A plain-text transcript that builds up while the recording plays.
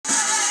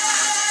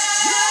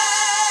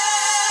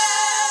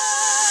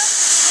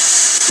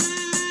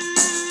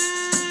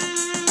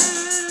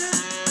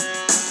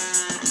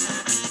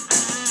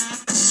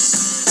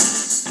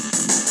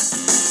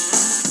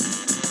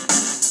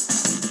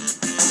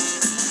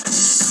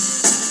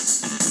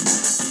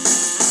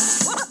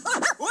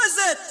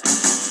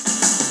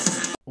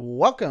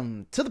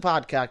Welcome to the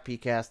Podcock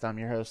Peacast. I'm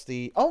your host,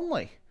 the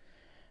only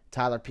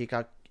Tyler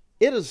Peacock.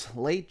 It is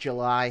late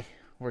July.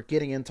 We're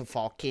getting into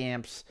fall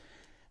camps,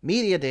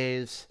 media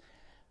days,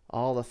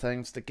 all the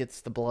things that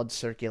gets the blood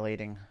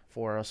circulating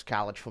for us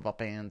college football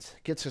fans.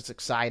 Gets us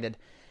excited.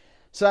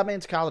 So that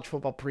means college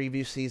football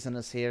preview season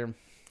is here.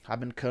 I've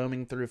been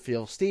combing through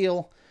Phil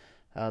Steele,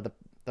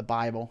 the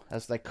Bible,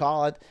 as they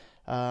call it,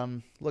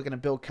 looking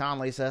at Bill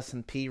Connelly's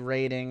S&P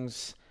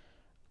ratings,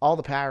 all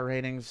the power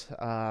ratings,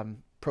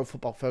 Pro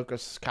Football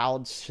Focus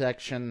college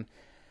section,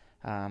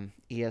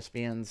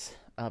 ESPN's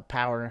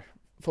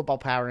football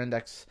power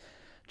index,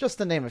 just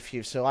to name a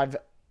few. So I've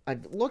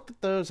looked at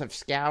those, I've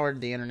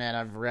scoured the internet,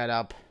 I've read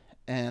up,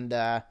 and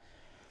a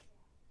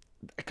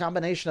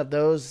combination of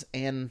those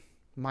and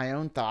my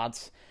own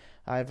thoughts,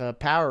 I've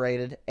power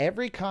rated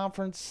every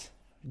conference,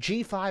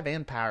 G5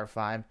 and Power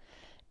 5,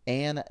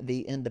 and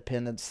the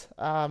independents.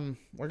 We're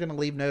going to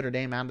leave Notre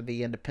Dame out of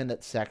the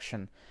independent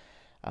section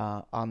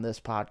on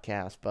this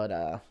podcast,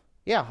 but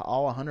yeah,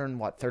 all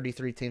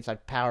 133 teams,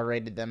 I've power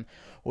rated them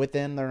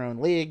within their own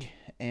league,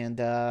 and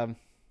I'm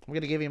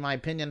going to give you my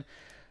opinion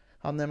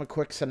on them, a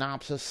quick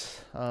synopsis,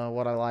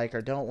 what I like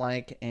or don't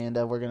like, and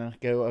we're going to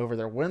go over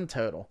their win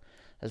total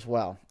as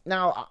well.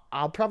 Now,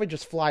 I'll probably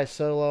just fly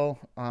solo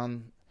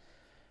on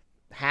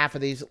half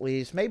of these at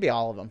least, maybe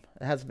all of them.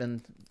 It hasn't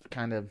been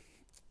kind of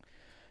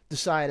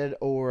decided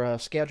or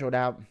scheduled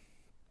out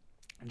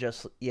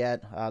just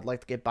yet. I'd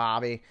like to get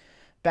Bobby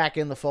back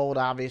in the fold,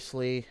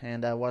 obviously,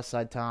 and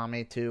Westside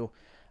Tommy to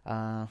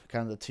kind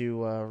of the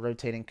two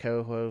rotating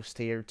co-hosts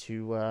here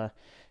to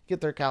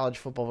get their college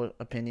football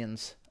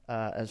opinions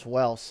as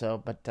well.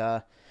 So,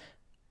 but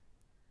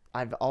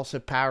I've also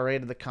power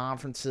rated the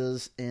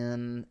conferences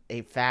in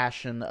a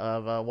fashion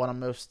of what I'm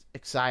most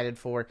excited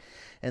for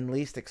and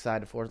least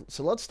excited for.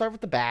 So let's start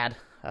with the bad,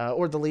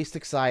 or the least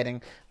exciting.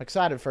 I'm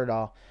excited for it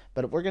all,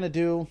 but we're going to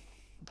do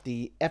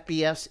the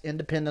FBS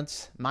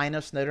Independents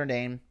minus Notre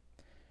Dame.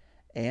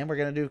 And we're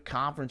going to do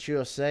Conference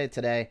USA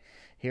today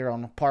here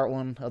on part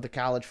one of the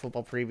college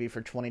football preview for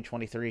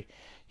 2023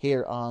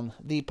 here on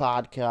the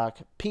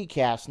Podcock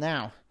Peacast.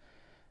 Now,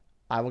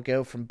 I will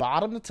go from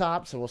bottom to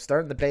top, so we'll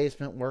start in the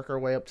basement, work our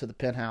way up to the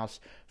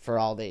penthouse for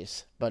all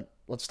these. But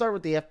let's start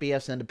with the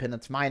FBS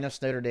Independents minus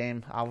Notre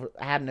Dame. I'll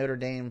add Notre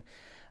Dame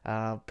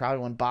probably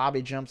when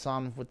Bobby jumps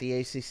on with the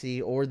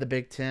ACC or the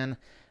Big Ten,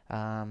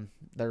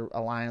 their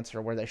alliance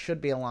or where they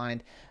should be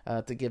aligned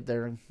to give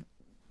their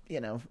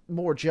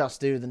more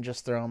just due than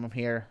just throwing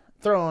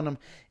them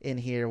in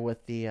here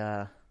with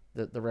the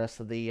rest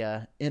of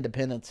the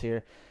independents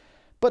here.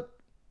 But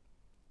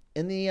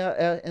in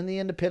the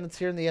independents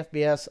here in the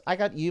FBS, I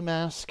got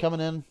UMass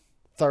coming in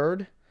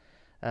third,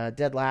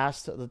 dead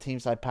last of the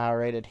teams I power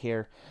rated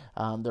here.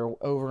 Their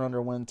over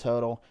under win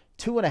total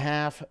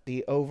 2.5,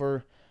 the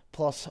over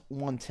plus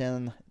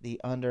 110, the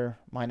under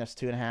minus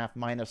 2.5,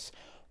 minus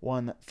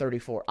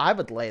 134. I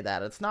would lay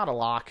that. It's not a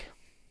lock,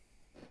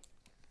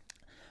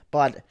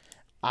 but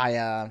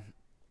I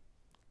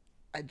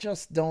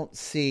just don't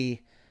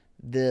see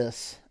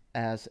this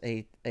as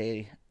a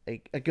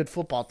good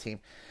football team.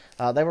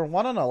 They were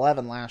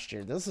 1-11 last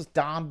year. This is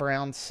Don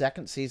Brown's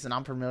second season.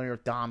 I'm familiar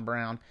with Don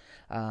Brown,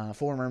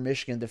 former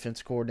Michigan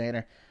defense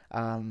coordinator.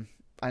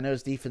 I know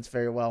his defense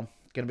very well.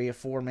 Going to be a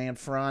 4-man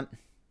front.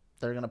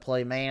 They're going to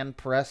play man,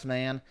 press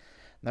man.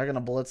 They're going to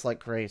blitz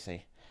like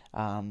crazy.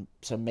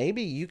 So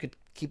maybe you could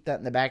keep that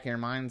in the back of your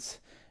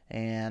minds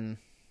and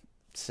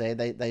say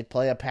they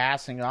play a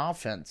passing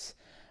offense,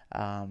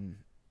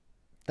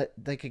 that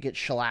they could get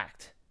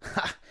shellacked.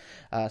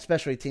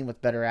 Especially a team with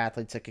better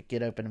athletes that could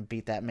get open and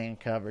beat that man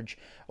coverage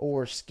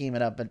or scheme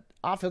it up. But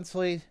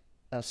offensively,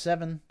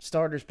 7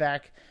 starters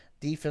back.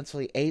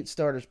 Defensively, 8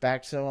 starters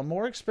back. So a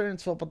more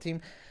experienced football team,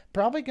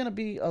 probably going to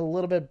be a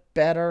little bit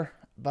better.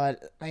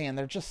 But, man,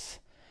 they're just...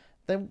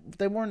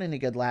 They weren't any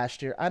good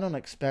last year. I don't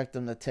expect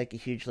them to take a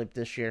huge leap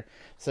this year.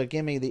 So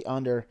give me the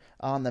under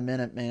on the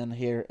Minutemen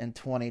here in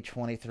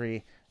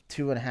 2023,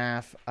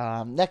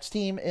 2.5. Next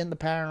team in the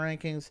power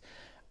rankings,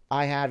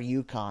 I have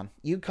UConn.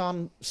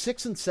 UConn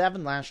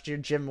 6-7 last year.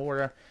 Jim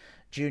Mora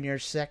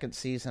Jr.'s second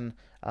season.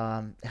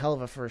 Hell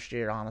of a first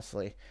year,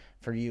 honestly,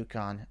 for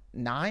UConn.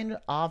 9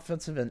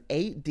 offensive and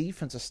 8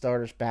 defensive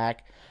starters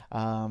back.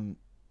 On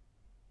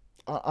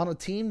a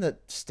team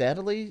that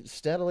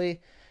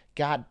steadily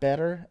got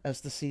better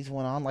as the season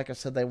went on. Like I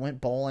said, they went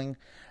bowling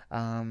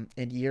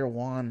in year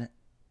 1.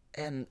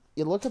 And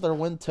you look at their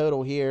win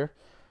total here,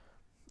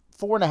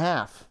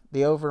 4.5.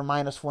 The over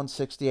minus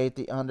 168,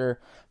 the under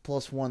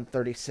plus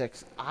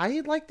 136. I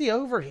like the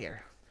over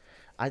here.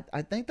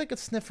 I think they could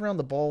sniff around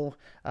the bowl.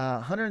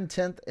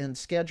 110th in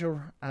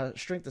schedule,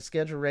 strength of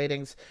schedule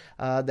ratings.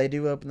 They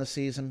do open the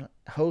season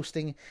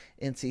hosting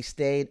NC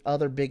State.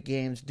 Other big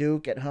games,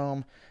 Duke at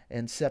home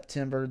in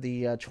September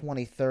the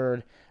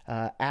 23rd.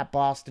 At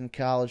Boston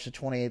College the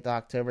 28th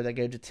October. They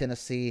go to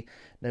Tennessee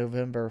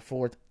November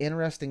 4th.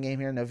 Interesting game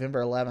here,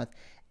 November 11th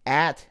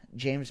at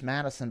James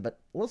Madison. But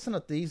listen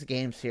to these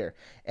games here.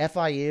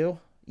 FIU,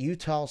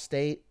 Utah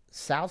State,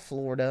 South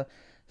Florida,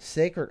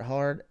 Sacred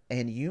Heart,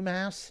 and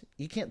UMass.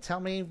 You can't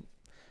tell me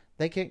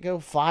they can't go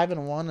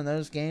 5-1 in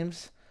those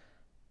games,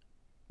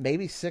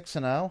 maybe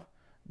 6-0.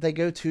 They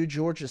go to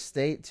Georgia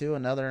State, to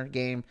another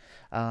game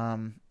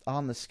on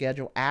the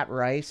schedule at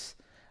Rice.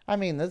 I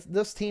mean,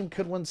 this team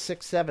could win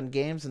 6-7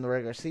 games in the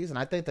regular season.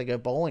 I think they go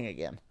bowling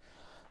again.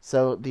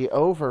 So the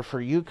over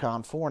for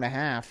UConn,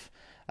 4.5.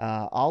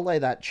 I'll lay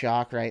that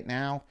chalk right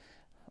now.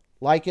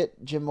 Like it,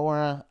 Jim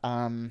Mora.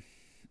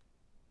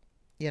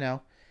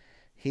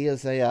 He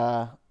is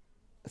a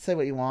say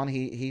what you want.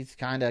 He's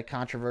kind of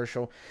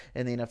controversial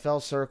in the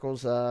NFL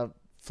circles.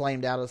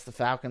 Flamed out as the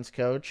Falcons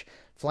coach.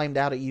 Flamed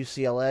out at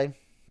UCLA.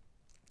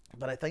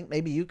 But I think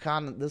maybe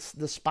UConn,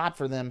 this spot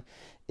for them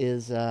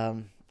is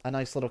a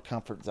nice little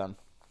comfort zone.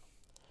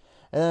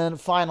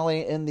 And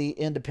finally, in the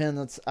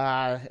independents,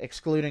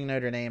 excluding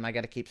Notre Dame, I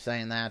got to keep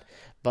saying that.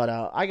 But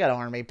I got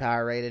Army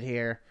power rated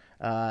here.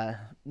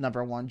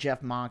 Number 1,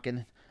 Jeff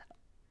Monken.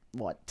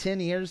 10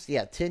 years?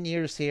 Yeah, 10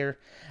 years here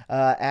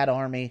at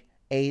Army.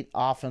 9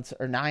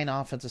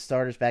 offensive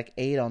starters back,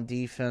 8 on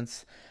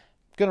defense.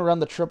 Going to run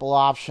the triple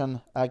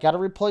option. Got to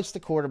replace the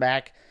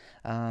quarterback.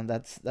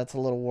 That's a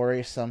little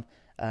worrisome.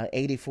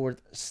 84th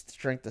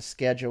strength of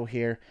schedule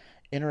here.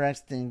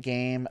 Interesting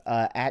game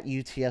at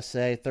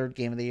UTSA, third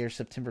game of the year,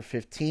 September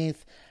 15th.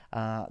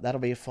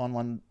 That'll be a fun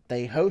one.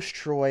 They host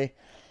Troy,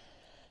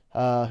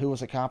 who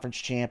was a conference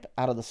champ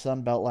out of the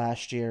Sun Belt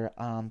last year.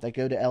 They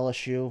go to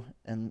LSU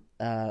in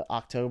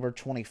October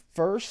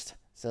 21st,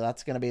 so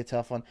that's going to be a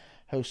tough one.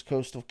 Host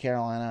Coastal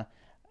Carolina,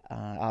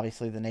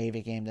 obviously the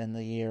Navy game in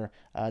the year,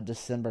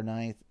 December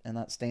 9th, in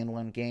that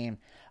standalone game.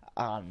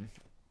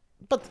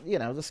 But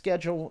the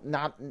schedule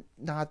not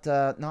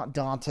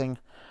daunting.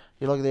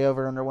 You look at the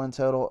over/under win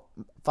total,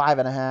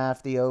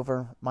 5.5. The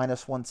over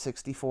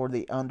 -164.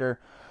 The under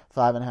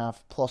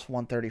 5.5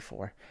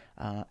 +134.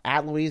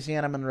 At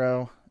Louisiana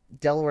Monroe,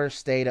 Delaware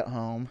State at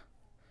home.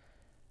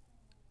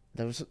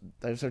 Those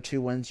are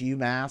 2 wins.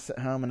 UMass at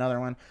home, another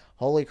one.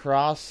 Holy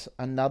Cross,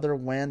 another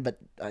win. But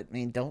I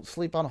mean, don't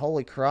sleep on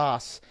Holy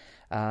Cross.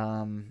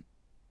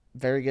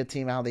 Very good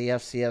team out of the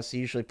FCS.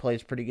 Usually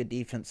plays pretty good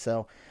defense.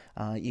 So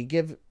you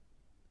give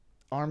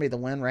Army the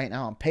win right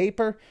now on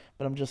paper,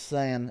 but I'm just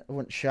saying it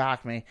wouldn't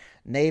shock me.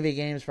 Navy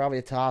game's probably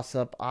a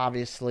toss-up,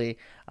 obviously.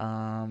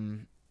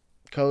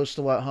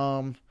 Coastal at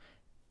home.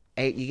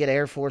 You get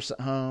Air Force at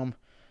home.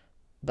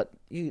 But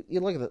you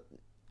look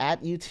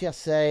at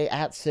UTSA,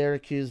 at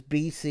Syracuse,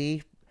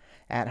 BC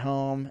at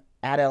home,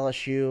 at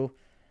LSU,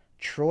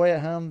 Troy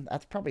at home.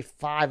 That's probably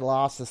 5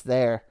 losses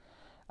there.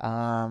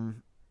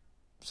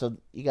 So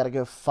you got to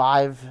go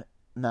 5.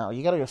 No,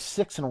 you got to go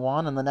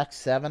 6-1 in the next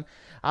 7.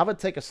 I would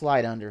take a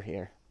slide under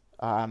here.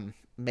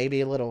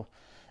 Maybe a little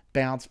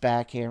bounce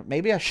back here.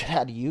 Maybe I should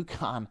add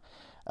UConn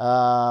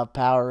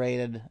power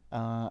rated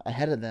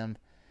ahead of them,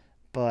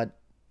 but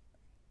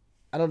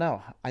I don't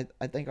know.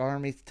 I think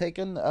Army's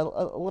taken a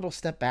little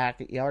step back.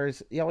 You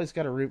always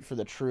got to root for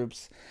the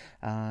troops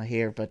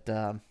here, but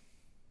I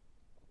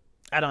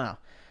don't know.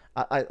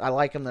 I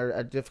like them. They're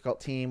a difficult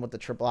team with the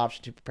triple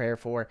option to prepare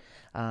for,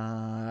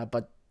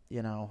 but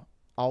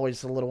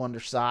always a little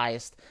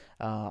undersized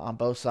on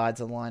both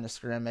sides of the line of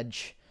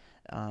scrimmage.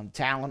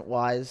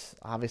 Talent-wise,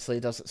 obviously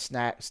it doesn't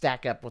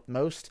stack up with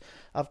most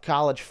of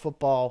college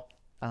football.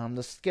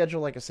 The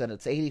schedule, like I said,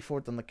 it's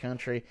 84th in the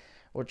country,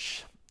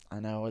 which I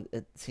know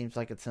it seems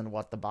like it's in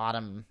the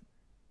bottom,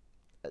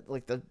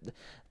 like the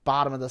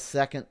bottom of the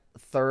second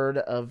third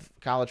of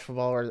college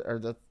football, or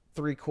the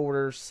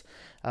 3/4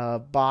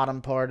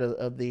 bottom part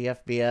of the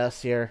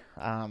FBS here.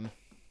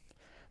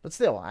 But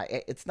still,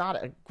 it's not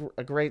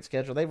a great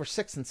schedule. They were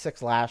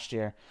 6-6 last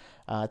year.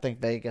 I think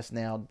Vegas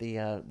nailed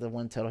the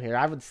win total here.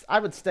 I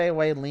would stay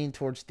away and lean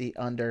towards the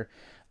under,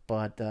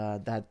 but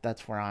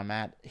that's where I'm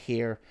at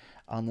here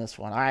on this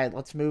one. All right,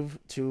 let's move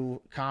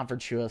to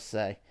Conference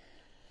USA.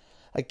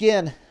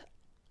 Again,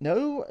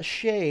 no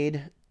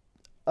shade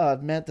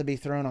meant to be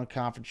thrown on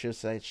Conference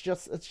USA. It's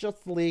just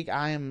the league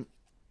I am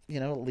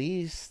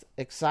least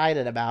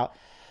excited about,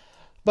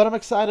 but I'm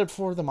excited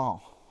for them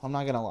all. I'm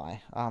not gonna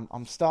lie.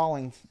 I'm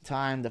stalling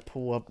time to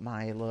pull up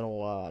my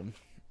little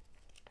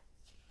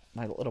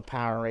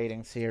power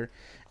ratings here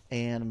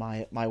and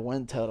my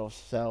win totals.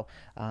 So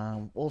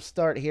we'll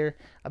start here.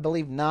 I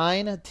believe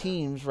 9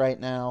 teams right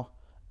now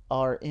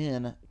are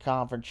in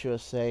Conference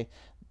USA.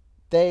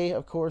 They,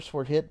 of course,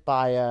 were hit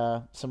by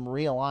some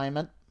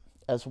realignment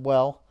as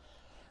well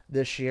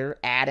this year,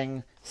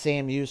 adding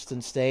Sam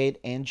Houston State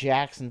and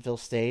Jacksonville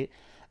State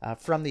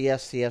from the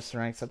FCS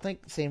ranks. I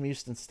think Sam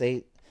Houston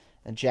State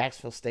and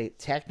Jacksonville State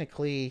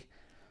technically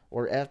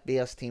were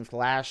FBS teams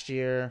last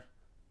year,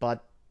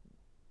 but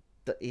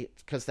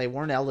because they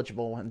weren't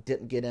eligible and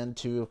didn't get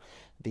into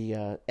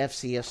the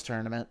FCS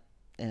tournament,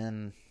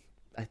 and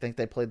I think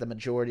they played the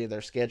majority of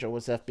their schedule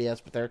was FBS,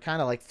 but they're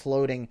kind of like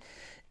floating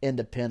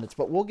independents.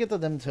 But we'll get to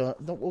them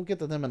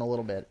in a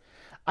little bit.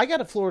 I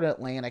got a Florida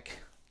Atlantic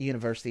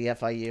University,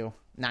 FIU,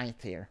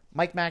 9th here.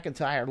 Mike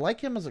McIntyre,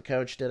 like him as a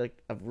coach, did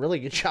a really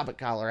good job at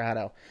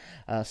Colorado.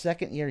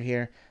 Second year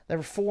here. They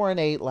were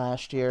 4-8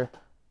 last year.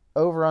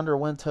 Over under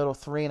win total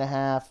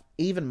 3.5.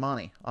 Even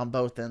money on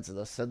both ends of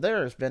this. So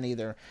there has been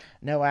either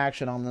no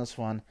action on this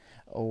one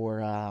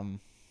or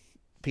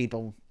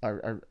people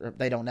are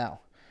they don't know.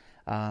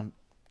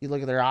 You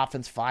look at their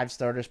offense, 5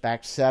 starters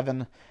back,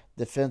 7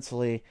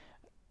 defensively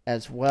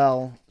as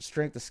well.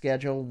 Strength of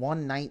schedule,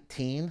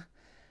 119.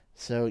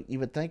 So you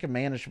would think a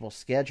manageable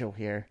schedule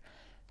here.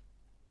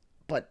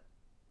 But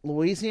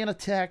Louisiana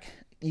Tech,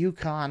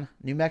 UConn,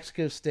 New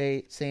Mexico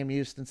State, Sam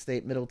Houston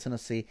State, Middle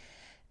Tennessee,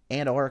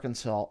 and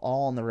Arkansas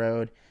all on the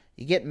road.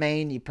 You get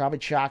Maine, you probably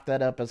chalk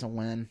that up as a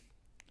win.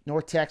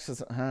 North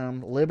Texas at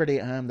home, Liberty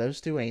at home,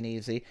 those two ain't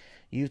easy.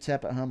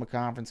 UTEP at home, a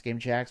conference game.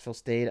 Jacksonville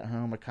State at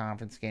home, a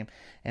conference game.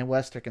 And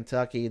Western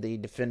Kentucky, the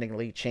defending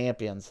league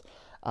champions.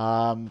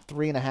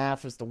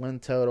 3.5 is the win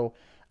total.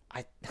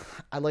 I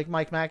like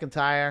Mike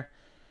McIntyre.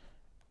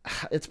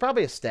 It's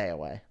probably a stay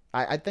away.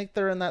 I think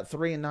they're in that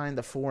 3-9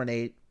 to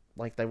 4-8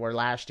 like they were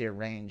last year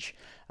range.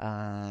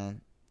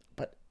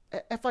 But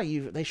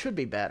FIU, they should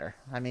be better.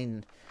 I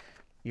mean,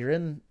 you're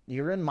in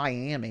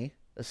Miami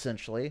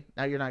essentially.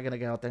 Now you're not going to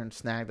go out there and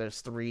snag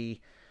those 3,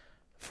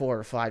 4,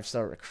 or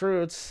 5-star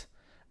recruits,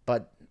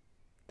 but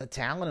the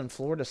talent in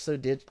Florida is so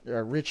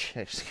rich.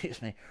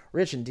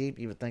 Rich and deep.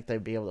 You would think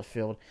they'd be able to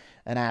field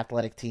an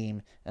athletic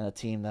team and a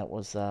team that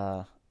was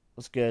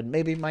good.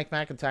 Maybe Mike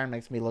McIntyre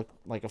makes me look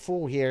like a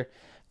fool here,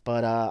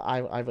 but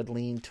I would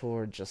lean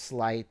toward just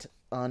slight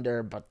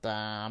under. But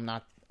I'm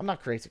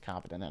not crazy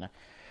confident in it.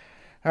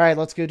 All right,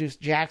 let's go to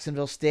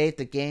Jacksonville State.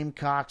 The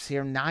Gamecocks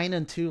here,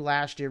 9-2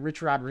 last year.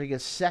 Rich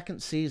Rodriguez,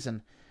 second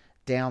season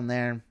down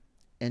there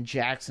in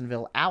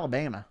Jacksonville,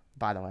 Alabama.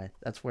 By the way,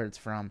 that's where it's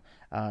from.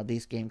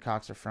 These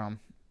Gamecocks are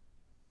from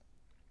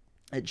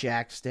at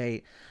Jack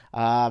State.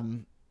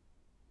 Like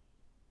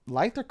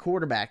their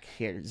quarterback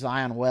here,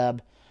 Zion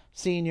Webb,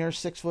 senior,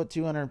 6',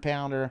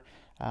 200-pounder.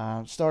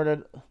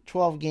 Started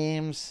 12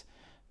 games,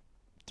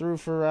 threw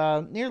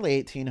for nearly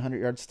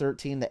 1,800 yards,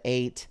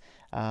 13-8.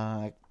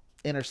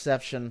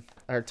 Interception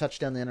or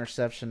touchdown to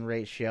interception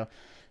ratio.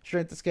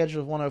 Strength of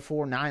schedule is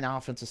 104. 9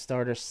 offensive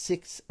starters,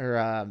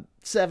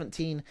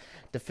 17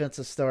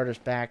 defensive starters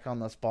back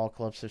on this ball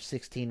club. So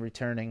 16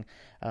 returning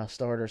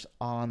starters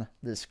on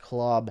this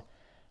club.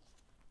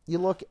 You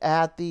look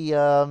at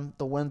the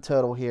win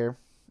total here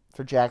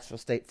for Jacksonville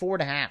State,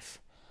 4.5.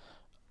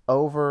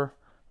 Over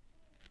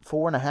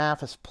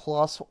 4.5 is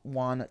plus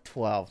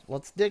 112.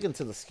 Let's dig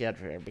into the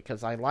schedule here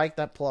because I like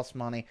that plus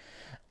money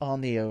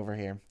on the over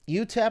here.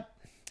 UTEP,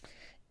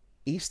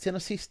 East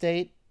Tennessee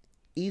State,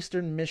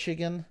 Eastern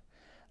Michigan,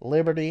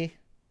 Liberty,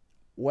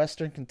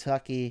 Western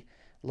Kentucky,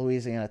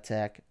 Louisiana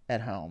Tech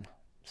at home.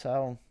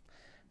 So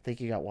I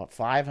think you got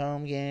 5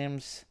 home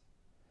games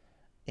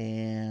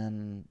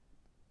in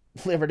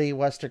Liberty,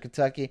 Western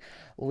Kentucky,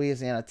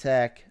 Louisiana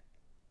Tech.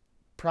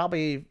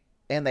 Probably,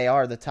 and they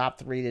are the top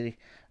 3.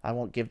 I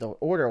won't give the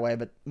order away,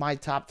 but my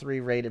top 3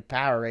 rated,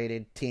 power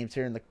rated teams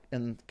here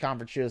in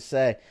Conference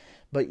USA.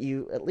 But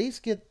you at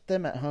least get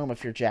them at home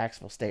if you're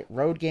Jacksonville State.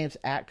 Road games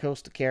at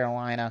Coastal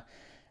Carolina,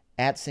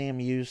 at Sam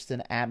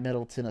Houston, at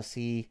Middle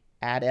Tennessee,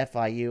 at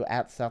FIU,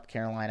 at South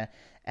Carolina,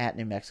 at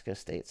New Mexico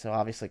State. So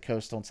obviously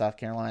Coastal and South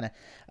Carolina,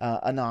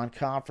 a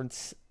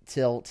non-conference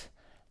tilt.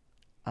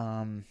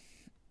 So,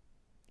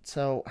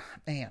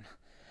 man,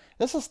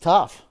 this is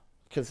tough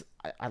because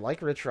I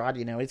like Rich Rod.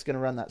 You know, he's going to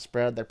run that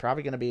spread. They're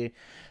probably going to be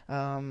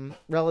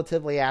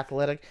relatively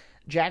athletic.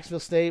 Jacksonville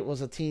State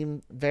was a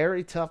team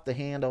very tough to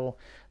handle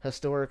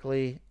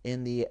historically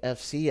in the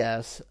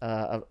FCS,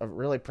 a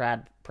really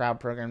proud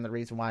program. The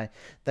reason why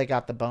they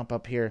got the bump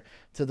up here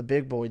to the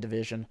big boy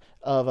division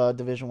of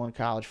Division I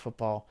college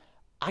football.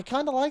 I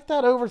kind of like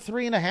that over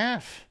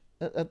 3.5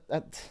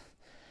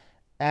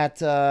 at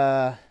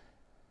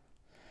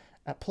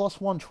plus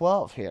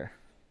 112 here.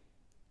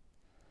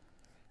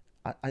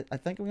 I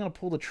think I'm going to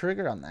pull the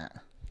trigger on that.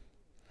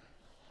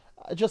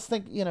 I just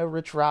think,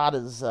 Rich Rod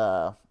is...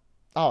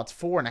 it's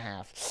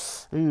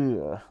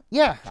 4.5.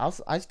 Yeah,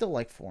 I still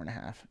like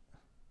 4.5.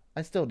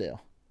 I still do.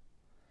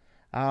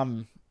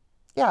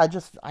 Yeah, I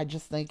just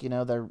think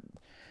they're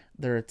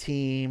a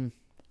team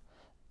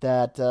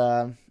that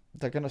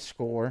they're gonna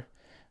score.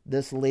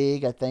 This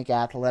league, I think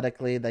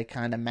athletically they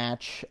kind of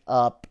match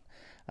up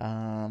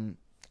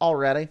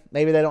already.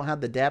 Maybe they don't have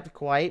the depth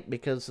quite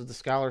because of the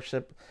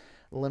scholarship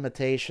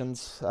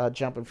limitations,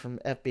 jumping from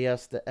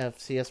FBS to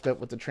FCS, but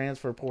with the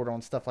transfer portal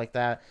and stuff like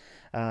that,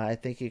 I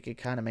think you could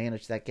kind of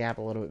manage that gap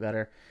a little bit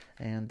better.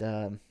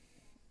 And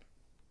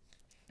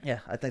yeah,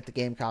 I think the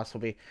Gamecocks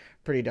will be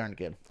pretty darn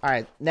good. All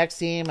right, next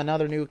team,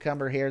 another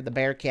newcomer here, the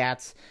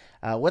Bearcats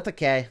with a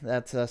K.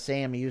 That's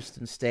Sam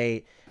Houston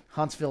State,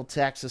 Huntsville,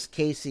 Texas.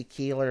 Casey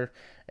Keeler,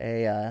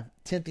 a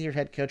 10th-year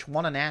head coach,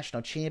 won a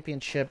national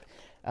championship.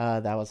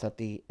 That was at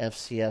the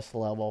FCS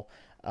level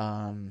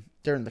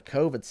during the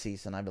COVID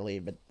season, I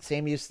believe. But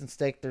Sam Houston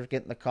State, they're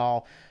getting the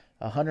call.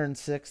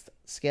 106th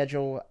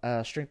schedule,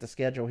 strength of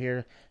schedule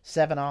here.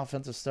 7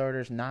 offensive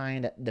starters,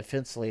 9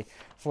 defensively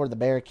for the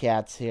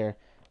Bearcats here.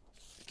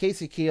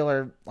 Casey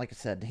Keeler, like I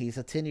said, he's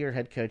a 10-year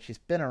head coach. He's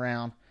been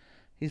around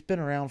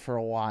for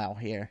a while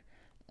here.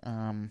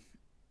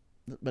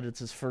 but it's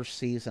his first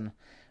season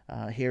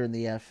here in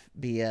the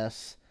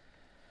FBS.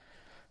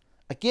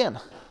 Again,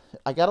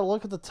 I got to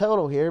look at the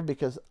total here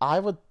because I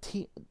would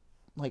tend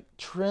to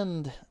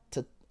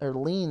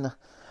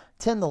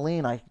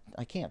lean. I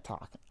can't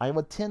talk. I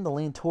would tend to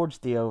lean towards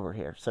the over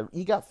here. So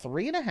you got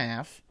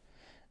 3.5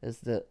 is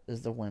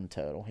the win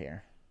total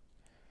here.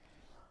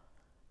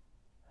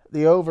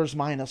 The over's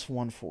minus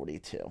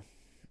 142.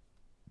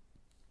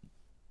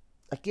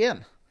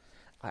 Again,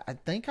 I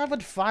think I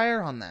would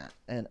fire on that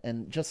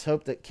and just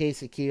hope that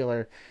Casey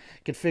Keeler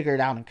could figure it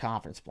out in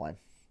conference play.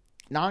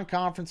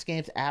 Non-conference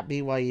games at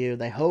BYU.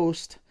 They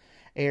host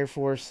Air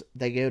Force.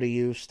 They go to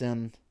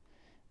Houston.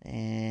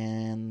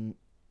 And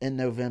in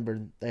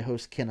November, they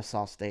host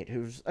Kennesaw State,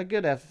 who's a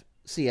good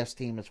FCS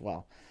team as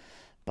well.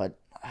 But,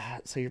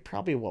 so you're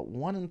probably,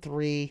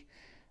 1-3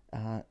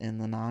 in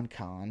the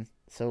non-con.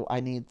 So I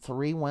need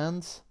 3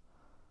 wins.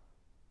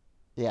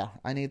 Yeah,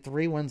 I need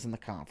 3 wins in the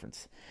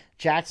conference.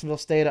 Jacksonville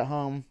State at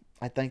home.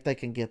 I think they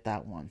can get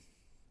that one.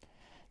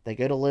 They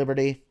go to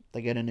Liberty.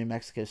 They go to New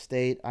Mexico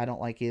State. I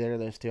don't like either of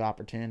those 2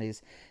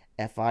 opportunities.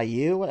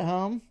 FIU at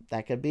home.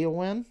 That could be a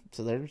win.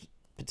 So there's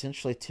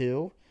potentially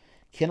 2.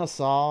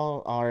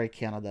 Kennesaw. Already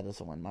counted that as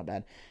a win. My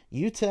bad.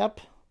 UTEP.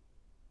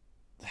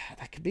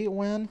 That could be a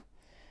win.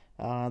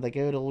 They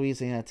go to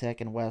Louisiana Tech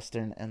and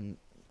Western and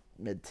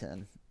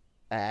Mid-10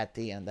 at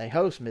the end. They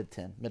host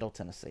Mid-10, Middle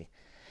Tennessee.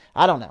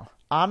 I don't know.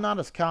 I'm not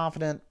as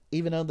confident.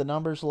 Even though the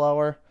number's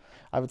lower,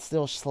 I would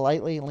still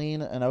slightly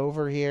lean an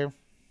over here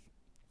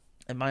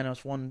at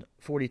minus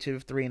 142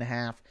 of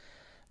 3.5.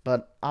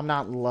 But I'm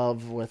not in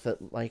love with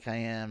it like I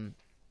am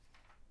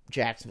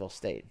Jacksonville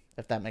State,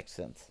 if that makes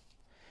sense.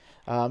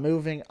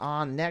 Moving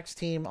on, next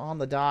team on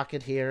the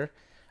docket here,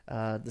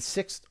 the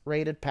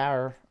 6th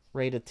power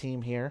rated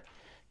team here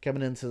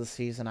coming into the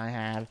season I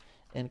have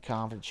in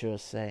Conference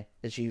USA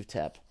is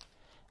UTEP,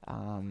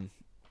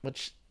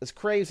 which is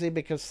crazy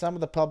because some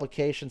of the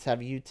publications have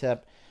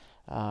UTEP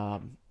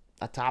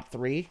a top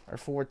 3 or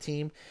 4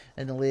 team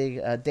in the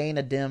league.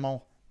 Dana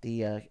Dimmel,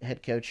 the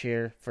head coach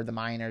here for the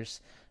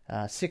Miners,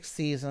 6th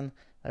season.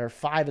 They were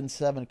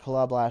 5-7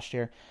 club last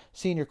year.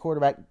 Senior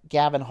quarterback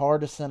Gavin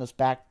Hardison is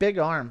back. Big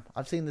arm.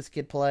 I've seen this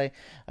kid play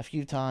a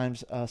few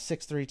times.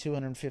 6'3",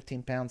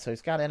 215 pounds. So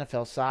he's got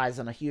NFL size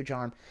and a huge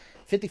arm.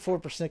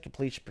 54%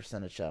 completion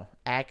percentage, though.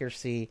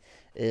 Accuracy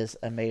is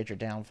a major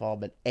downfall.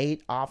 But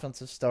 8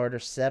 offensive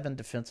starters, 7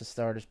 defensive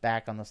starters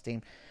back on this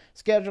team.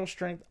 Schedule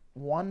strength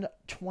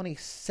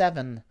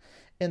 127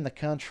 in the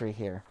country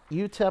here.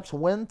 UTEP's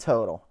win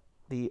total,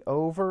 the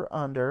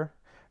over-under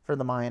for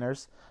the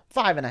Miners,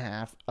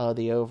 5.5.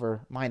 The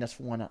over, minus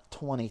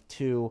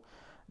 122.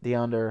 The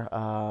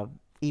under,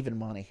 even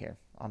money here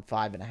on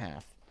 5.5.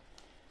 If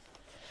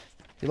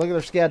you look at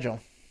their schedule,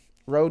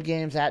 road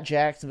games at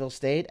Jacksonville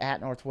State, at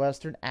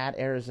Northwestern, at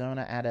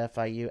Arizona, at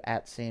FIU,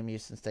 at Sam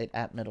Houston State,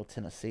 at Middle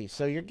Tennessee.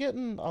 So you're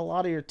getting a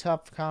lot of your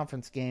tough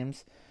conference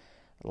games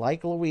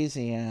like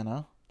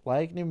Louisiana,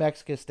 like New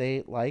Mexico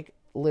State, like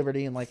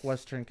Liberty, and like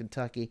Western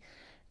Kentucky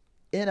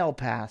in El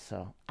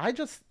Paso. I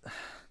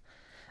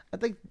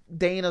think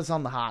Dana's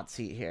on the hot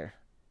seat here.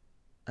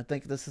 I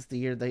think this is the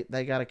year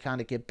they got to kind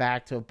of get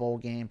back to a bowl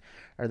game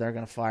or they're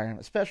going to fire him,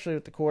 especially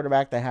with the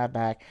quarterback they have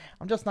back.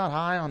 I'm just not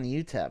high on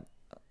the UTEP.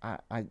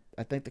 I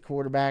think the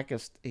quarterback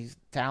he's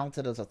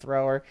talented as a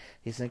thrower.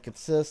 He's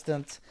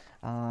inconsistent.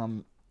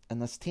 And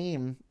this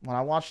team, when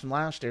I watched them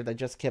last year, they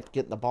just kept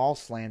getting the ball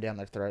slammed down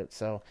their throat.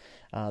 So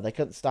they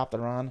couldn't stop the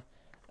run.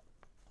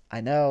 I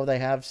know they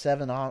have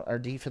 7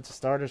 defensive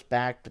starters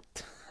back,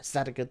 but is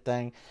that a good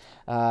thing?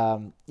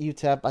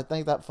 UTEP, I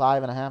think that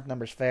 5.5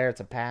 number's fair.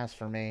 It's a pass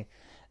for me.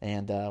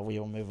 And we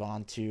will move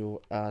on to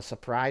a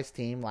surprise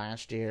team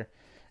last year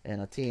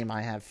and a team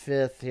I have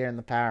 5th here in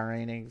the power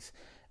ratings.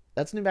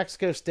 That's New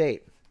Mexico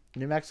State.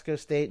 New Mexico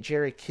State,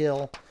 Jerry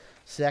Kill,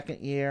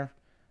 2nd year.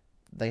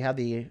 They have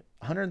the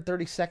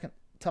 132nd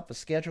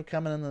toughest schedule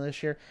coming into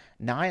this year.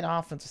 9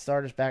 offensive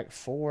starters back,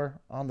 4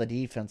 on the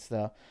defense,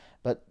 though.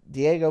 But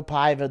Diego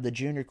Paiva, the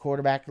junior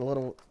quarterback, the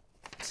little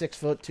 6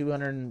 foot,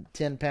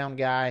 210-pound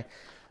guy,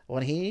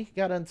 when he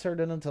got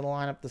inserted into the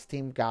lineup, this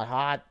team got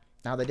hot.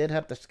 Now, they did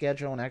have to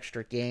schedule an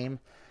extra game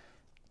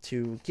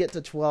to get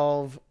to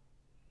 12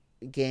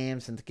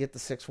 games and to get the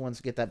 6 wins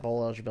to get that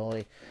bowl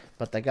eligibility,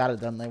 but they got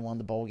it done. They won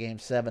the bowl game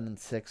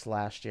 7-6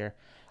 last year.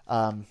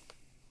 I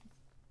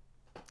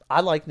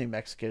like New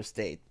Mexico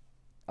State.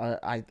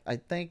 I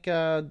think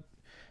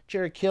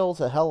Jerry Kill's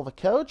a hell of a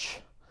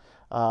coach.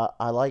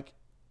 I like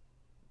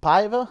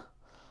Paiva,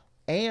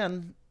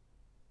 and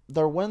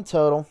their win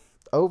total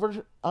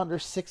over under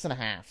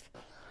 6.5.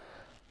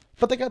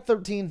 But they got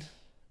 13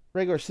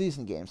 regular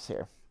season games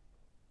here,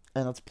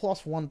 and it's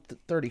plus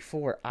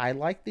 134. I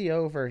like the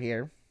over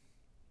here.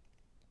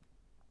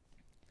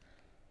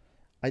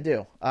 I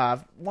do.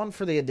 One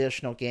for the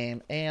additional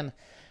game, and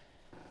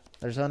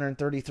there's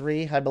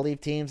 133, I believe,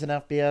 teams in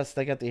FBS.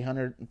 They got the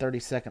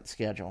 132nd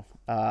schedule.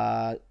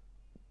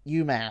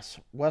 UMass,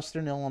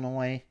 Western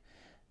Illinois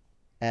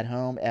at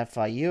home,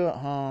 FIU at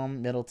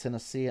home, Middle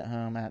Tennessee at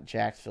home, at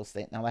Jacksonville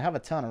State. Now, they have a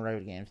ton of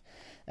road games.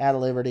 At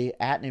Liberty,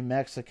 at New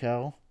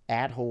Mexico,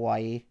 at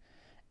Hawaii,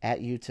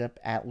 at UTEP,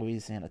 at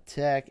Louisiana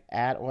Tech,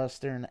 at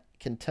Western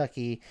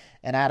Kentucky,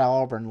 and at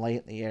Auburn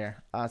late in the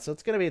year. So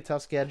it's going to be a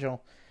tough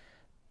schedule.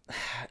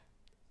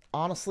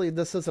 Honestly,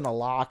 this isn't a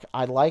lock.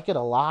 I like it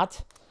a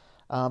lot,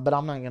 but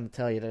I'm not going to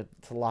tell you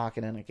to lock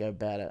it in and go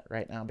bet it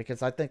right now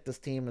because I think this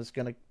team is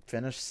going to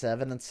finish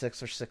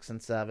 7-6 or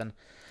 6-7.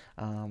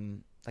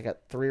 I got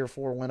 3 or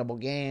 4 winnable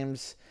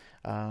games.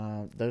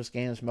 Those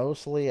games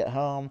mostly at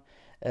home,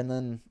 and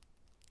then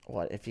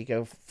what if you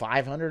go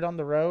 500 on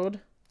the road?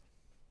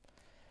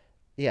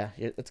 Yeah,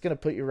 it's going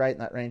to put you right in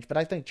that range. But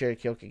I think Jerry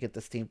Kill could get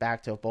this team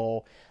back to a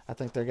bowl. I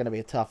think they're going to be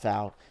a tough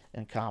out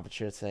in Conference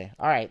USA.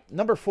 All right,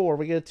 number 4,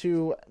 we go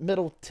to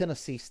Middle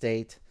Tennessee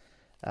State.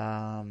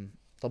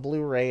 The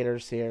Blue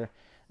Raiders here.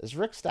 Is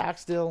Rick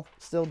Stockstill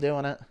still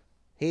doing it?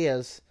 He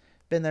has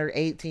been there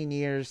 18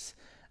 years.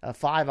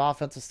 5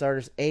 offensive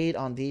starters, 8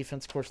 on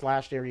defense. Of course,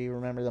 last year you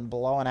remember them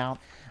blowing out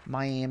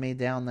Miami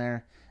down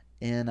there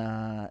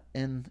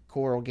in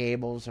Coral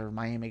Gables or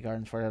Miami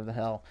Gardens, wherever the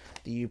hell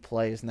the U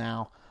plays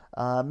now.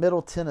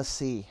 Middle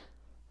Tennessee,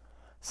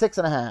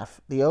 6.5.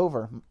 The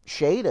over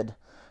shaded.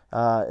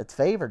 It's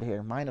favored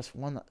here, minus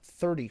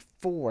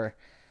 134.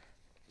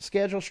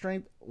 Schedule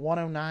strength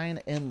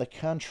 109 in the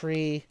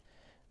country.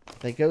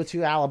 They go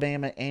to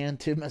Alabama and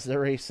to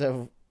Missouri,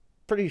 so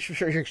pretty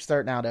sure you're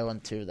starting out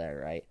 0-2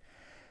 there, right?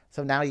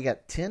 So now you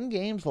got 10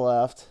 games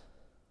left,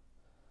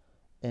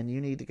 and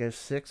you need to go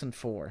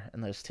 6-4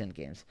 in those 10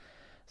 games.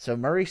 So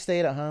Murray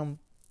State at home,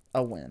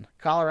 a win.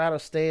 Colorado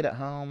State at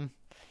home,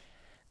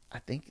 I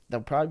think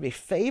they'll probably be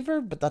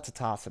favored, but that's a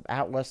toss-up.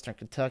 At Western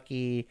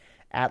Kentucky,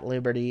 at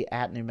Liberty,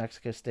 at New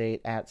Mexico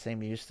State, at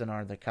Sam Houston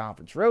are the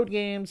conference road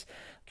games.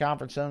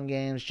 Conference home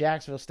games,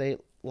 Jacksonville State,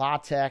 La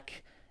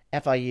Tech,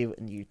 FIU,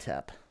 and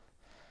UTEP.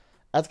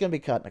 That's going to be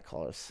cutting it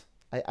close.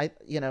 It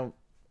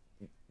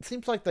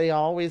seems like they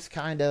always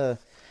kind of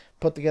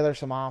put together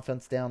some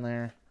offense down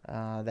there.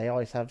 They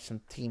always have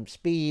some team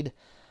speed.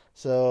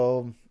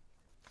 So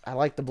I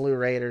like the Blue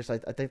Raiders. I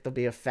think they'll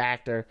be a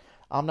factor.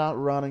 I'm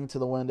not running to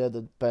the window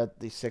to bet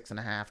the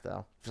 6.5,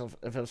 though.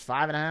 If it was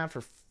 5.5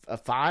 or a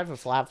 5, a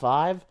flat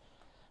 5,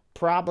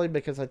 probably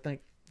because I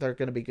think they're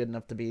going to be good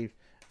enough to be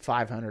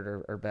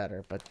 500 or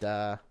better.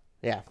 But,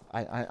 yeah,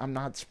 I'm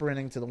not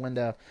sprinting to the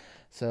window.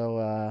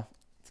 So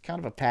it's kind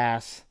of a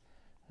pass.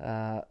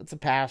 It's a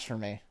pass for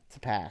me. It's a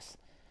pass.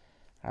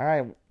 All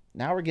right,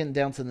 now we're getting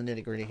down to the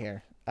nitty-gritty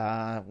here.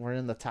 We're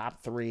in the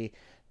top 3.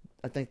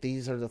 I think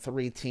these are the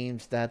 3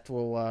 teams that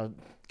will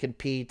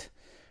compete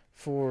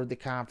for the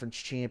conference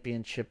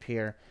championship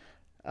here.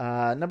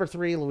 Number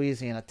 3,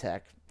 Louisiana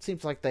Tech.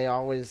 Seems like they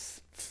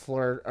always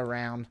flirt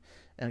around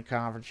in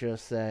Conference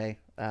USA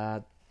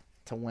to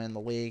win the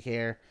league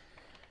here.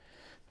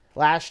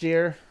 Last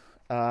year,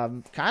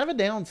 kind of a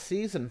down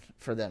season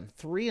for them,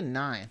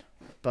 3-9.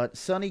 But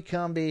Sonny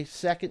Cumbie,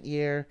 second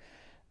year.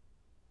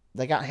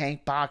 They got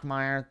Hank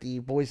Bachmeier, the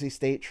Boise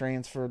State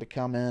transfer, to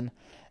come in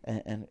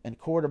and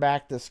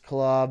quarterback this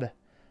club.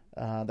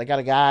 They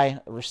got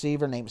a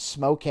receiver named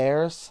Smoke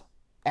Harris.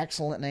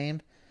 Excellent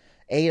name.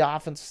 8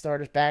 offensive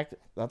starters back.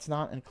 That's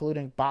not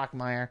including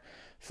Bachmeier.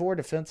 4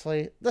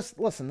 defensively.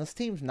 Listen, this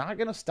team's not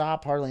going to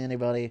stop hardly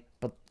anybody.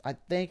 But I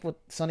think with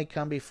Sonny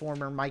Cumbie,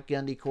 former Mike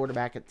Gundy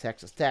quarterback at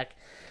Texas Tech,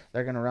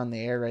 they're going to run the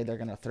air raid. They're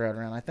going to throw it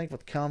around. I think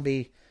with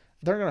Cumbie,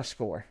 they're going to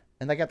score.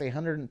 And they got the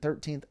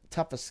 113th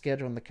toughest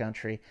schedule in the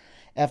country.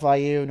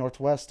 FIU,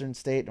 Northwestern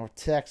State, North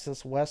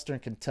Texas, Western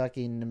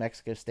Kentucky, New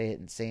Mexico State,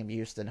 and Sam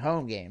Houston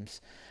home games.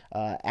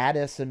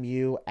 At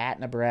SMU, at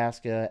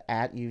Nebraska,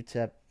 at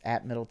UTEP,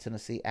 at Middle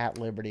Tennessee, at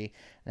Liberty,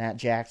 and at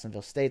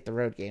Jacksonville State, the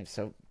road games.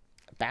 So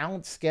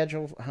balanced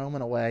schedule home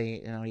and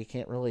away. You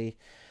can't really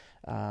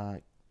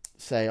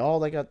say,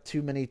 they got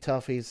too many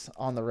toughies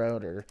on the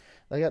road or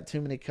they got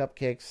too many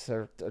cupcakes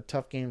or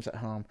tough games at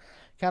home.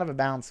 Kind of a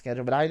balanced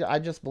schedule, but I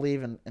just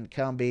believe in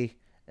Cumbie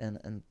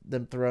and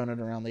them throwing it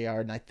around the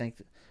yard. And I think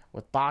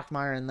with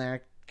Bachmeier in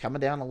there, coming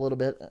down a little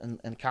bit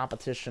in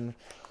competition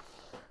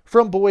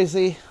from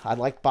Boise, I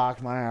like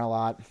Bachmeier a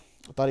lot.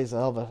 I thought he's a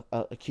hell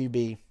of a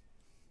QB.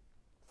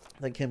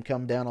 I think him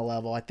come down a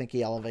level. I think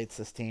he elevates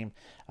this team.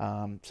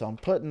 So I'm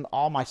putting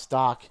all my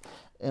stock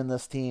in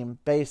this team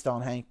based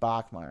on Hank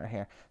Bachmeier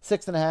here.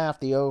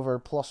 6.5, the over,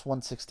 plus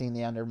 116,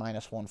 the under,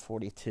 minus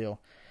 142.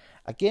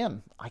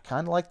 Again, I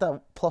kind of like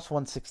that plus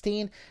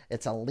 116.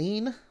 It's a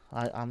lean.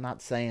 I'm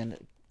not saying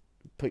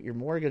put your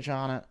mortgage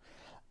on it,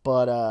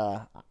 but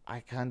I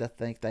kind of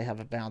think they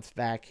have a bounce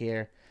back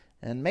here.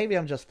 And maybe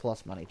I'm just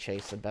plus money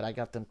chasing, but I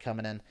got them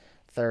coming in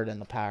 3rd in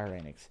the power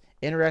ratings.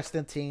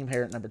 Interesting team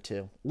here at number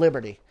 2,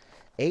 Liberty.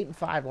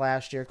 8-5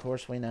 last year. Of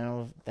course, we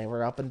know they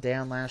were up and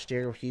down last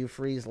year. Hugh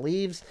Freeze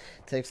leaves,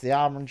 takes the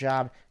Auburn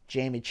job.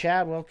 Jamie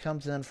Chadwell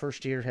comes in,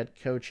 first-year head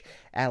coach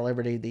at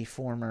Liberty, the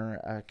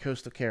former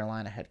Coastal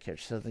Carolina head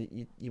coach. So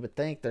you would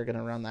think they're going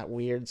to run that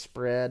weird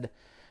spread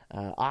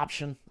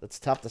option that's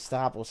tough to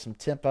stop with some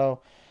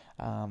tempo.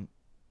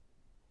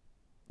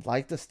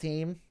 Like this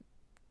team,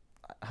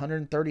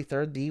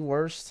 133rd, the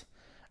worst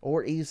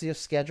or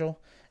easiest schedule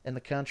in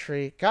the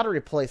country. Got to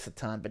replace a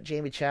ton, but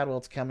Jamie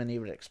Chadwell's coming.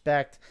 You would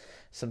expect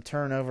some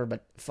turnover,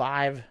 but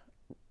 5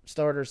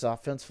 starters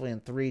offensively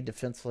and 3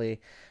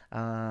 defensively.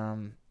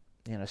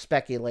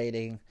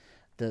 Speculating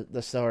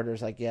the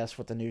starters, I guess,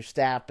 with the new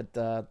staff, but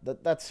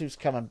that's who's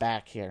coming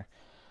back here.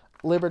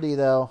 Liberty,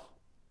 though,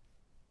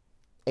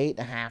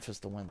 8.5 is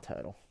the win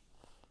total.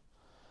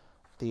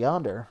 The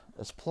under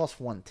is plus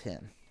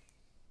 110.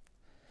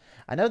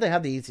 I know they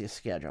have the easiest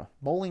schedule.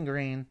 Bowling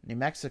Green, New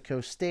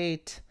Mexico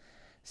State,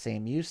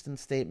 Sam Houston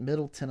State,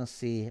 Middle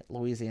Tennessee,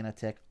 Louisiana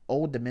Tech,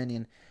 Old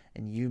Dominion,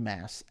 and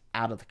UMass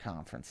out of the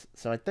conference.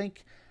 So I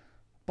think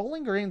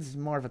Bowling Green's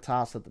more of a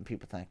toss-up than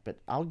people think, but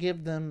I'll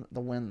give them the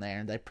win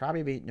there. They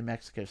probably beat New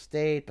Mexico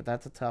State, but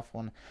that's a tough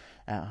one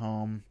at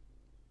home.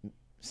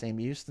 Sam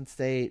Houston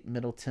State,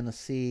 Middle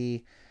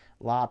Tennessee,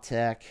 La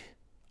Tech,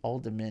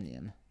 Old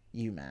Dominion,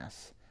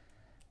 UMass.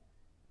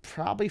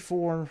 Probably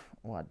 4,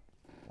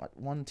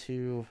 1,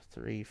 2,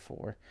 3,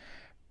 4.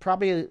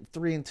 Probably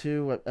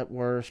 3-2 at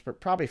worst,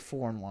 but probably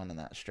 4-1 in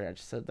that stretch.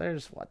 So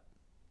there's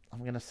I'm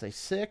going to say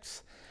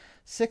 6-1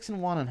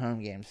 in home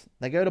games.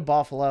 They go to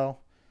Buffalo.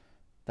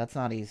 That's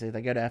not easy.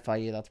 They go to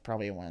FIU. That's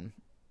probably a win.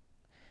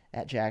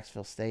 At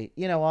Jacksonville State.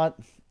 You know what?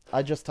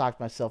 I just talked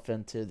myself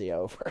into the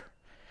over.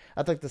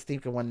 I think this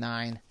team can win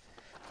 9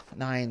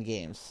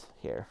 games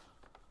here.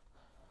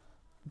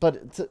 But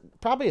it's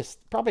probably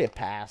a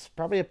pass.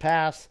 Probably a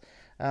pass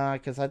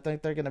because I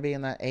think they're going to be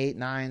in that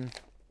 8-9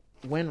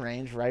 win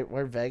range, right,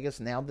 where Vegas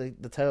nailed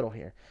the total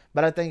here.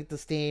 But I think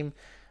this team,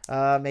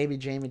 maybe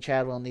Jamie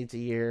Chadwell needs a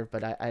year,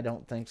 but I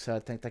don't think so. I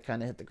think they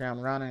kind of hit the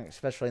ground running,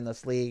 especially in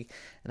this league.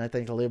 And I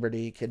think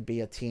Liberty could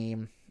be a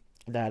team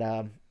that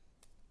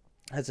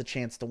has a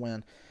chance to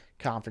win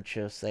Conference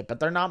USA. But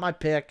they're not my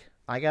pick.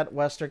 I got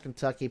Western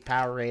Kentucky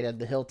power rated,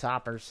 the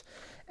Hilltoppers,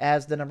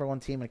 as the number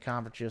 1 team in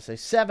Conference USA.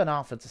 7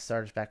 offensive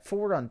starters back,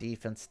 4 on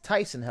defense.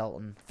 Tyson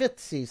Helton, 5th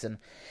season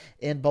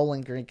in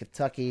Bowling Green,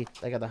 Kentucky.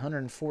 They got the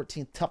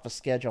 114th toughest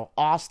schedule.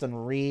 Austin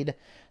Reed,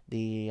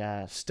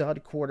 the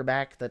stud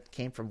quarterback that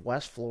came from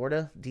West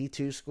Florida,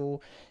 D2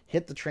 school,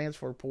 hit the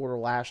transfer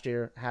portal last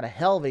year, had a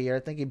hell of a year.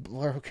 I think he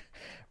broke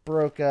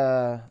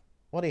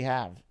what did he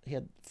have? He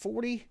had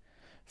 40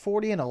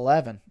 and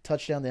 11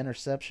 touchdown to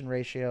interception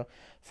ratio,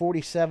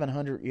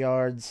 4,700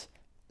 yards,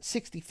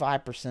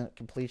 65%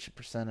 completion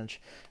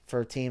percentage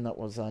for a team that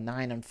was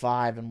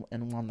 9-5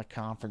 and won the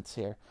conference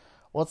here.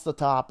 What's the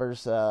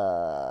Toppers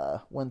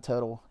win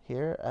total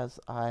here as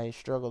I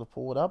struggle to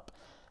pull it up?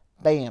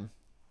 Bam.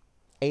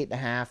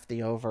 8.5,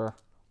 the over,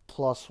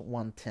 plus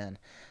 110.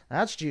 Now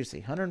that's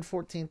juicy.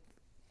 114th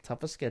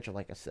toughest schedule,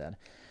 like I said.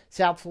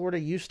 South Florida,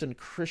 Houston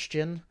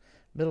Christian,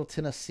 Middle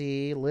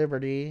Tennessee,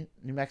 Liberty,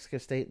 New Mexico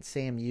State, and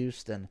Sam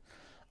Houston,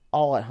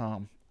 all at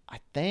home. I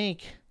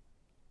think,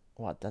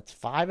 that's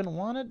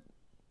 5-1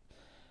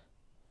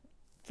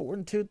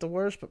 4-2 at the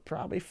worst, but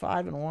probably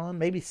 5-1,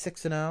 maybe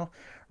 6-0.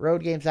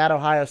 Road games at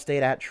Ohio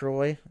State, at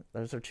Troy.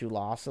 Those are 2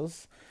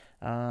 losses.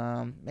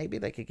 Maybe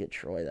they could get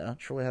Troy, though.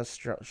 Troy has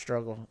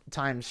struggling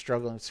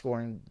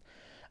scoring,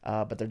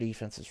 but their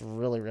defense is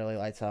really, really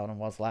lights out and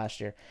was last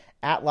year.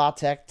 At La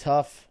Tech,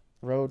 tough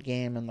road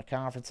game in the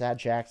conference. At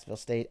Jacksonville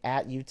State,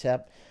 at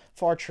UTEP,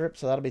 far trip,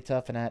 so that'll be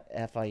tough. And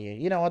at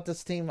FIU. You know what?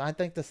 I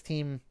think this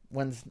team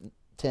wins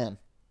 10.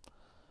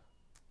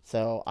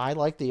 So I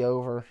like the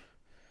over.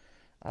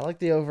 I like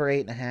the over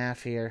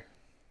 8.5 here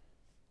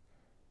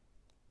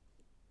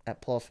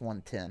at plus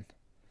 110.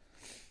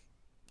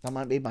 That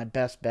might be my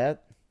best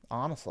bet,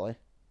 honestly,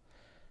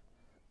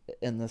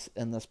 in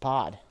this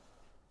pod.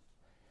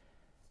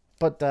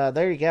 But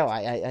there you go.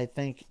 I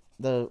think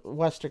the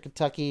Western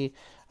Kentucky,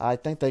 I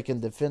think they can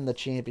defend the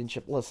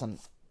championship. Listen,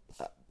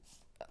 a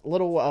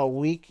little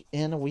week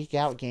in, week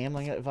out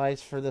gambling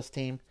advice for this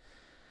team.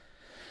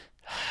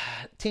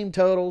 Team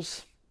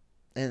totals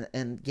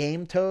and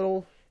game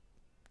total,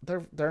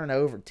 they're an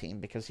over team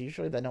because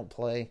usually they don't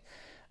play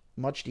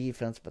much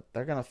defense, but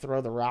they're going to throw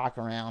the rock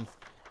around.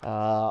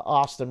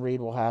 Austin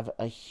Reed will have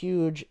a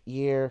huge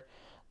year.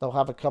 They'll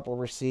have a couple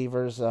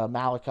receivers,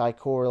 Malachi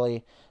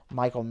Corley,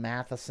 Michael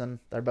Matheson.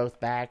 They're both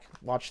back.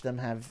 Watch them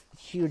have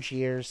huge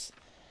years.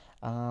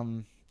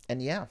 And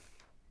yeah,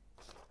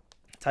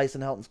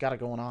 Tyson Helton's got it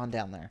going on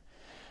down there.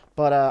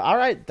 But all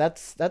right,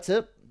 that's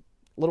it.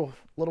 Little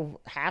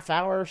half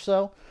hour or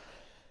so.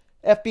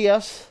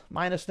 FBS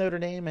minus Notre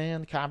Dame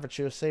and Conference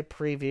USA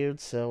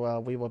previewed. So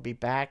we will be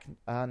back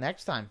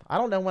next time. I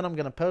don't know when I'm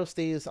going to post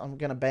these. I'm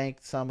going to bank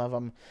some of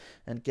them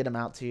and get them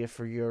out to you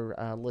for your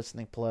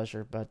listening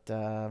pleasure. But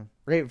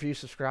rate, review,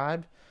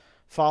 subscribe,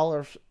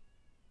 follow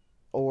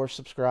or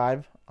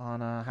subscribe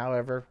on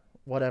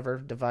whatever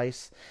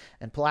device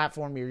and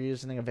platform you're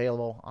using.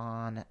 Available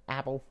on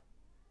Apple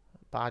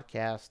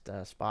Podcast,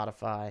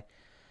 Spotify,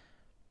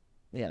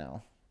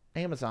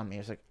 Amazon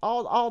Music,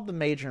 all the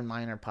major and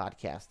minor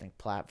podcasting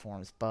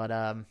platforms. But,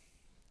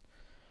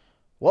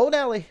 whoa,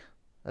 Nelly,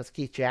 as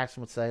Keith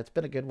Jackson would say, it's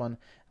been a good one,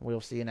 and we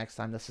will see you next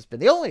time. This has been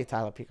the only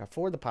Tyler Peacock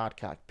for the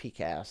Podcast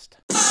PCast.